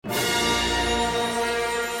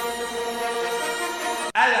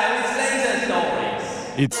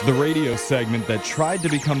It's the radio segment that tried to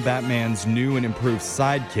become Batman's new and improved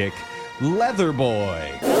sidekick, Leather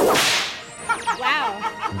Boy. Wow.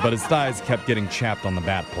 But his thighs kept getting chapped on the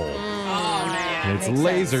bat pole. And it's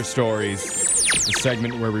Laser Stories, the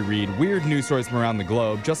segment where we read weird news stories from around the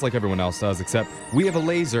globe, just like everyone else does, except we have a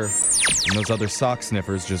laser, and those other sock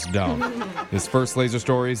sniffers just don't. This first laser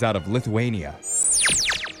story is out of Lithuania.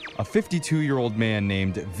 A 52-year-old man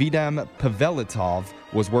named Vidam Pavelitov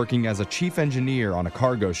was working as a chief engineer on a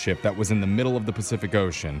cargo ship that was in the middle of the Pacific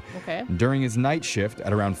Ocean. Okay. During his night shift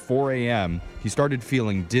at around 4 a.m., he started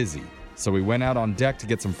feeling dizzy. So he went out on deck to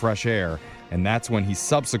get some fresh air, and that's when he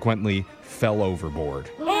subsequently fell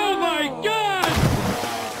overboard. Oh my God!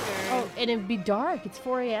 Oh, and it'd be dark. It's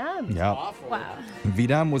 4 a.m. Yeah. Wow.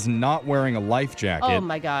 Vidam was not wearing a life jacket. Oh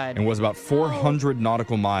my God. And was about 400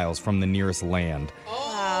 nautical miles from the nearest land.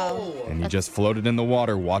 Wow. And he just floated in the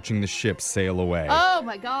water watching the ship sail away. Oh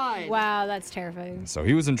my God. Wow, that's terrifying. So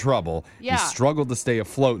he was in trouble. Yeah. He struggled to stay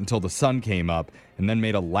afloat until the sun came up and then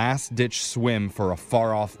made a last-ditch swim for a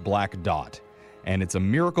far-off black dot. And it's a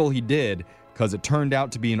miracle he did because it turned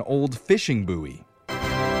out to be an old fishing buoy.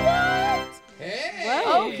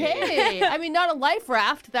 Okay. I mean, not a life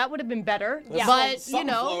raft. That would have been better. Yeah. But, Something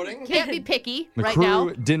floating. can't be picky The right crew now.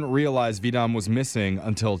 didn't realize Vidam was missing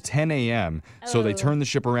until 10 a.m., so they turned the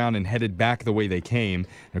ship around and headed back the way they came.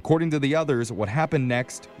 And according to the others, what happened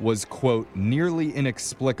next was, quote, nearly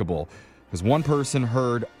inexplicable, because one person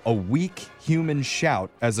heard a weak human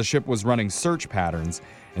shout as the ship was running search patterns,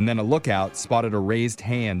 and then a lookout spotted a raised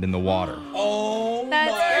hand in the water. Oh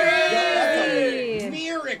That's my God! That's crazy. a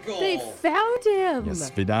miracle. They found him. Yes,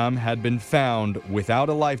 Vidam had been found without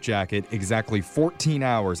a life jacket exactly 14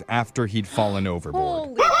 hours after he'd fallen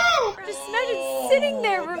overboard. Holy. Just imagine sitting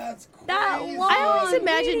there for That's that crazy. long. I always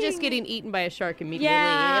imagine waiting. just getting eaten by a shark immediately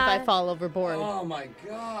Yeah. if I fall overboard. Oh my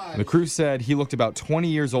God. The crew said he looked about 20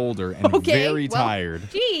 years older and Okay, very well- tired,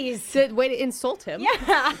 Jeez. Way to insult him.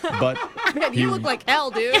 Yeah. but Man, you look like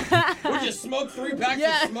hell, dude. We just smoked 3 packs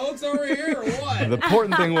Yeah. of smokes over here, or what? the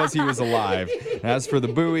important thing was he was alive. As for the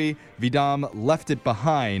buoy, Vidam left it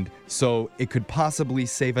behind so it could possibly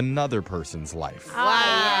save another person's life.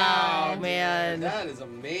 Wow, dude, man. That is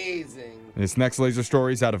amazing. This next laser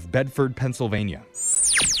story is out of Bedford, Pennsylvania.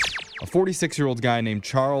 A 46-year-old guy named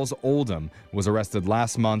Charles Oldham was arrested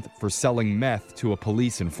last month for selling meth to a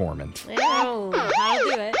police informant. Oh, that'll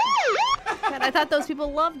do it. God, I thought those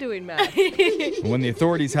people loved doing math. When the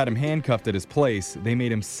authorities had him handcuffed at his place, they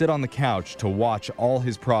made him sit on the couch to watch all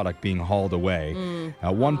his product being hauled away.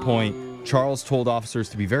 At one point, Charles told officers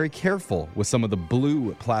to be very careful with some of the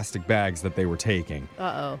blue plastic bags that they were taking.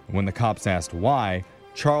 Uh-oh. When the cops asked why,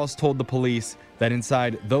 Charles told the police that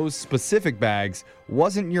inside those specific bags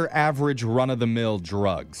wasn't your average run-of-the-mill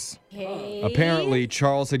drugs. Okay. Apparently,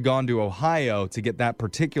 Charles had gone to Ohio to get that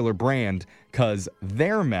particular brand because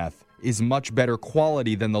their meth is much better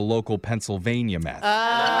quality than the local Pennsylvania meth.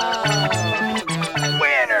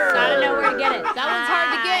 Gotta know where to get it. That one's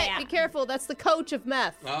hard to get. Yeah. Be careful. That's the coach of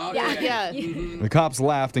meth. Okay. Yeah. The cops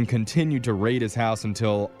laughed and continued to raid his house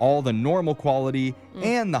until all the normal quality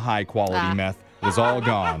and the high quality meth was all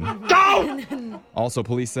gone. Also,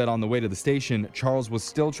 police said on the way to the station, Charles was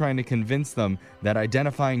still trying to convince them that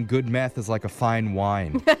identifying good meth is like a fine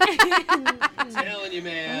wine. I'm telling you,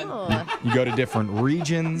 man. Oh. You go to different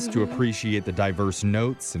regions to appreciate the diverse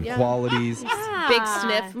notes and Yeah. qualities. Big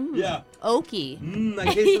sniff. Yeah. Oaky. I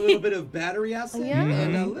taste a little bit of battery acid Yeah.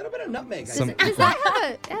 and a little bit of nutmeg. I Some- think. Does that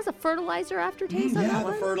have it has a fertilizer aftertaste on Yeah, that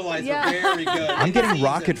the one? fertilizer, Yeah. very good. I'm getting Seasoned.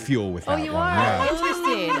 rocket fuel with Oh, that you one. are? Yeah.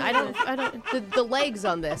 Interesting. I don't, the legs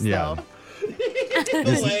on this, Yeah. though.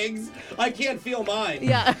 The legs, I can't feel mine.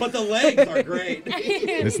 Yeah. But the legs are great.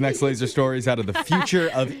 This next laser story is out of the future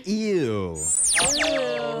of ew.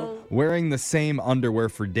 Wearing the same underwear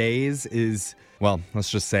for days is, well, let's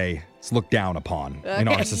just say, it's looked down upon in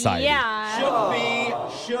our society. Yeah.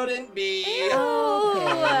 Shouldn't be.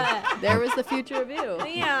 Oh. There was the future of you.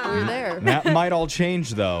 Yeah. We were there. That might all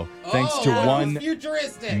change, though, thanks to Oh, one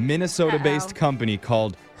futuristic. Minnesota-based company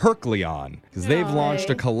called Hercleon, because they've launched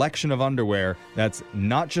a collection of underwear that's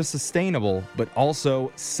not just sustainable, but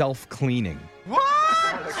also self-cleaning.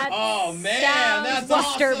 Oh man, Sounds that's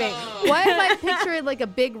disturbing. awesome. Why am I picturing like a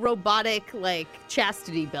big robotic like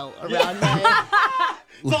chastity belt around my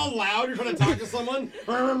It's all loud. You're trying to talk to someone.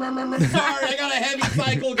 Sorry, I got a heavy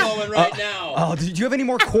cycle going right now. Oh, did you have any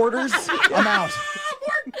more quarters? I'm out.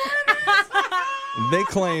 They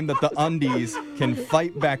claim that the undies can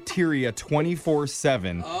fight bacteria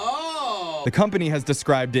 24/7. Oh. The company has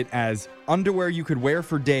described it as underwear you could wear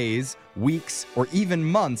for days, weeks, or even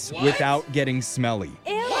months What? without getting smelly.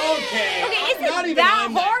 Okay. Okay, is it not even that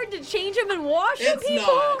on that. hard to change them and wash them, It's people?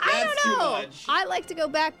 not. I That's don't too know. much. I like to go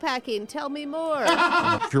backpacking. Tell me more.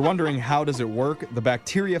 If you're wondering how does it work, the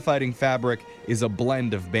bacteria-fighting fabric is a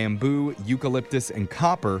blend of bamboo, eucalyptus, and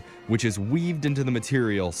copper, which is weaved into the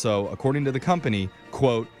material. So, according to the company,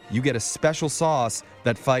 quote, you get a special sauce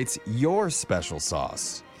that fights your special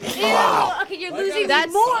sauce. Ew. Okay, you're losing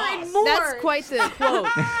That's- more and more. That's quite the quote.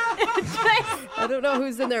 I don't know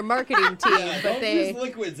who's in their marketing team, but Don't they use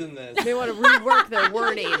liquids in this. want to rework their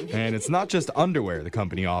wording. And it's not just underwear the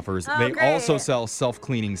company offers. Oh, they great. also sell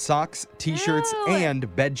self-cleaning socks, t-shirts, Ew.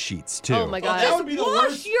 and bed sheets, too. Oh my Oh, that god. would be the Wash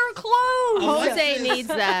worst. your clothes. Jose needs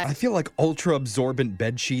I that. feel like ultra-absorbent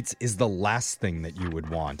bed sheets is the last thing that you would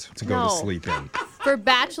want to go to No. sleep in. For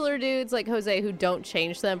bachelor dudes like Jose who don't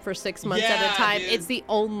change them for 6 months at Yeah, a time, dude. it's the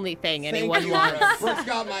only thing Thank anyone you, wants. Laura. Brooke's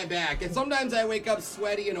got my back. And sometimes I wake up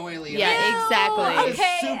sweaty and oily. Yeah, and exactly. That is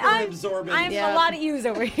Okay, super absorbent. I'm Yeah. a lot of use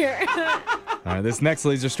over here. All right, this next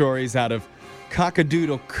laser story is out of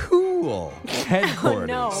Cockadoodle Cool headquarters.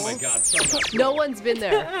 no. Oh my God, so much. No one's been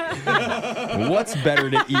there. What's better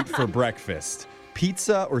to eat for breakfast,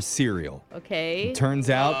 pizza or cereal? Okay. Turns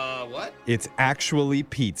out What? it's actually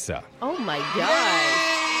pizza. Oh my gosh.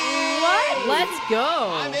 What? Let's go.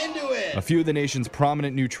 I'm into it. A few of the nation's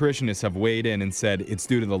prominent nutritionists have weighed in and said it's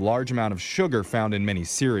due to the large amount of sugar found in many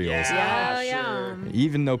cereals. Yeah.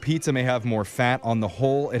 Even though pizza may have more fat, on the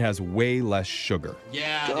whole, it has way less sugar.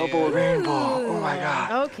 Yeah, Double rainbow. Oh my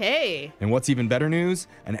God. Okay. And what's even better news?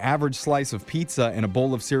 An average slice of pizza and a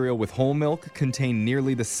bowl of cereal with whole milk contain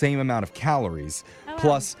nearly the same amount of calories.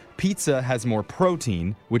 Plus, pizza has more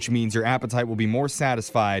protein, which means your appetite will be more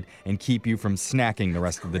satisfied and keep you from snacking the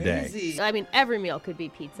rest of the day. Crazy. I mean, every meal could be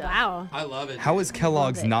pizza. Wow. I love it. How dude. is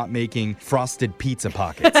Kellogg's Love it. not making frosted pizza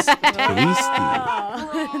pockets? Tasty.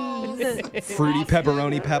 Fruity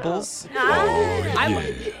pepperoni pebbles?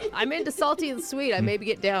 I'm into salty and sweet. I maybe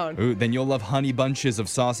get down. Ooh, then you'll love honey bunches of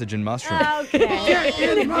sausage and mushroom.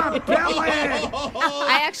 Okay. In my belly.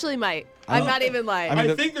 I actually might. I'm not even lying. I mean, I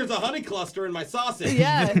the- think there's a honey cluster in my sausage.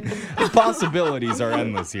 yeah. The possibilities are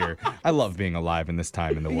endless here. I love being alive in this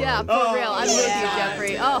time in the world. Yeah, for real. I'm with you,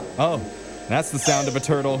 Jeffrey. Oh, Oh, that's the sound of a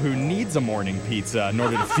turtle who needs a morning pizza in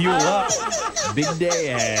order to fuel up. Big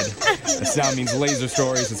day ahead. The sound means Laser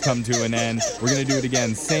Stories has come to an end. We're going to do it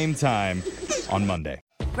again, same time on Monday.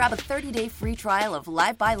 Grab a 30-day free trial of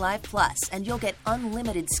Live by Live Plus, and you'll get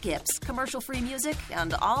unlimited skips, commercial-free music,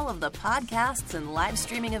 and all of the podcasts and live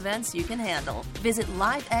streaming events you can handle. Visit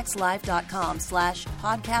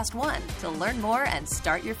livexlive.com/podcast1 to learn more and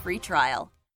start your free trial.